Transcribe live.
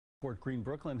Fort Greene,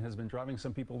 Brooklyn has been driving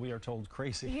some people, we are told,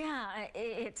 crazy. Yeah,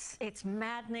 it's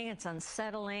maddening, it's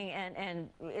unsettling, and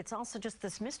it's also just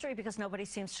this mystery because nobody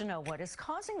seems to know what is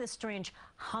causing this strange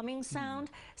humming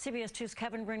sound. CBS 2's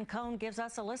Kevin Rincon gives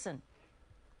us a listen.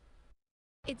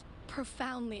 It's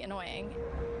profoundly annoying.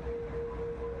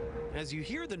 As you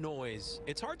hear the noise,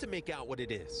 it's hard to make out what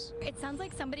it is. It sounds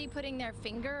like somebody putting their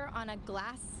finger on a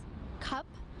glass cup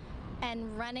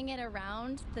and running it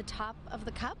around the top of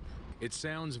the cup. It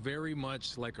sounds very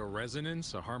much like a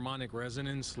resonance, a harmonic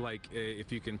resonance, like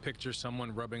if you can picture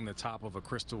someone rubbing the top of a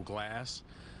crystal glass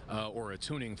or a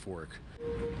tuning fork.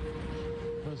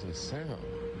 What does it sound?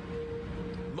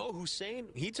 Mo Hussein,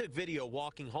 he took video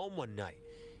walking home one night.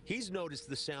 He's noticed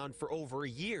the sound for over a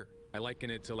year. I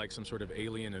liken it to like some sort of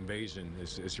alien invasion.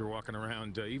 As you're walking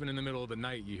around, even in the middle of the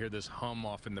night, you hear this hum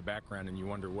off in the background and you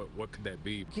wonder what could that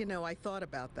be? You know, I thought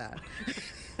about that.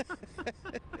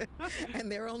 And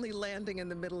they're only landing in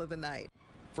the middle of the night.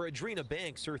 For Adrena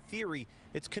Banks, her theory,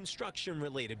 it's construction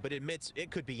related, but admits it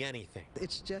could be anything.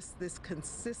 It's just this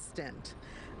consistent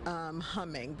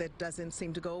humming that doesn't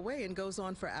seem to go away and goes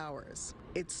on for hours.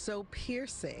 It's so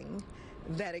piercing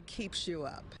that it keeps you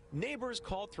up. Neighbors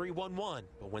called 311,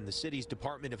 but when the city's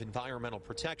Department of Environmental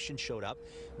Protection showed up,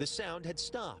 the sound had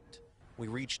stopped. We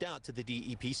reached out to the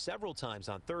DEP several times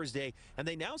on Thursday, and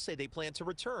they now say they plan to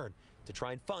return to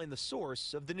try and find the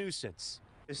source of the nuisance.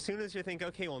 As soon as you think,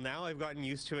 okay, well, now I've gotten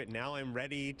used to it, now I'm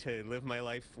ready to live my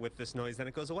life with this noise, then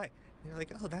it goes away. You're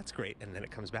like, oh, that's great, and then it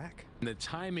comes back. The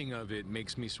timing of it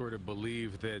makes me sort of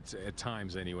believe that, at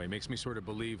times anyway, makes me sort of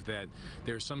believe that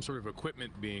there's some sort of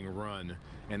equipment being run,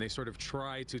 and they sort of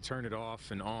try to turn it off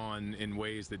and on in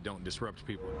ways that don't disrupt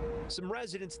people. Some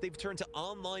residents, they've turned to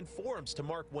online forums to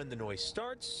mark when the noise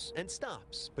starts and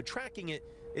stops, but tracking it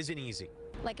isn't easy.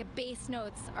 Like bass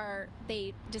notes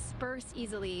they disperse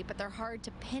easily, but they're hard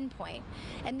to pinpoint.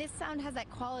 And this sound has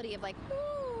that quality of like,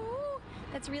 ooh,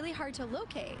 that's really hard to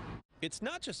locate. It's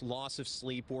not just loss of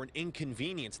sleep or an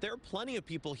inconvenience. There are plenty of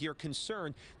people here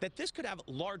concerned that this could have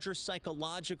larger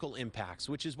psychological impacts,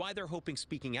 which is why they're hoping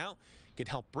speaking out could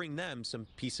help bring them some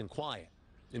peace and quiet.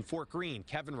 In Fort Greene,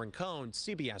 Kevin Rincon,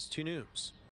 CBS 2 News.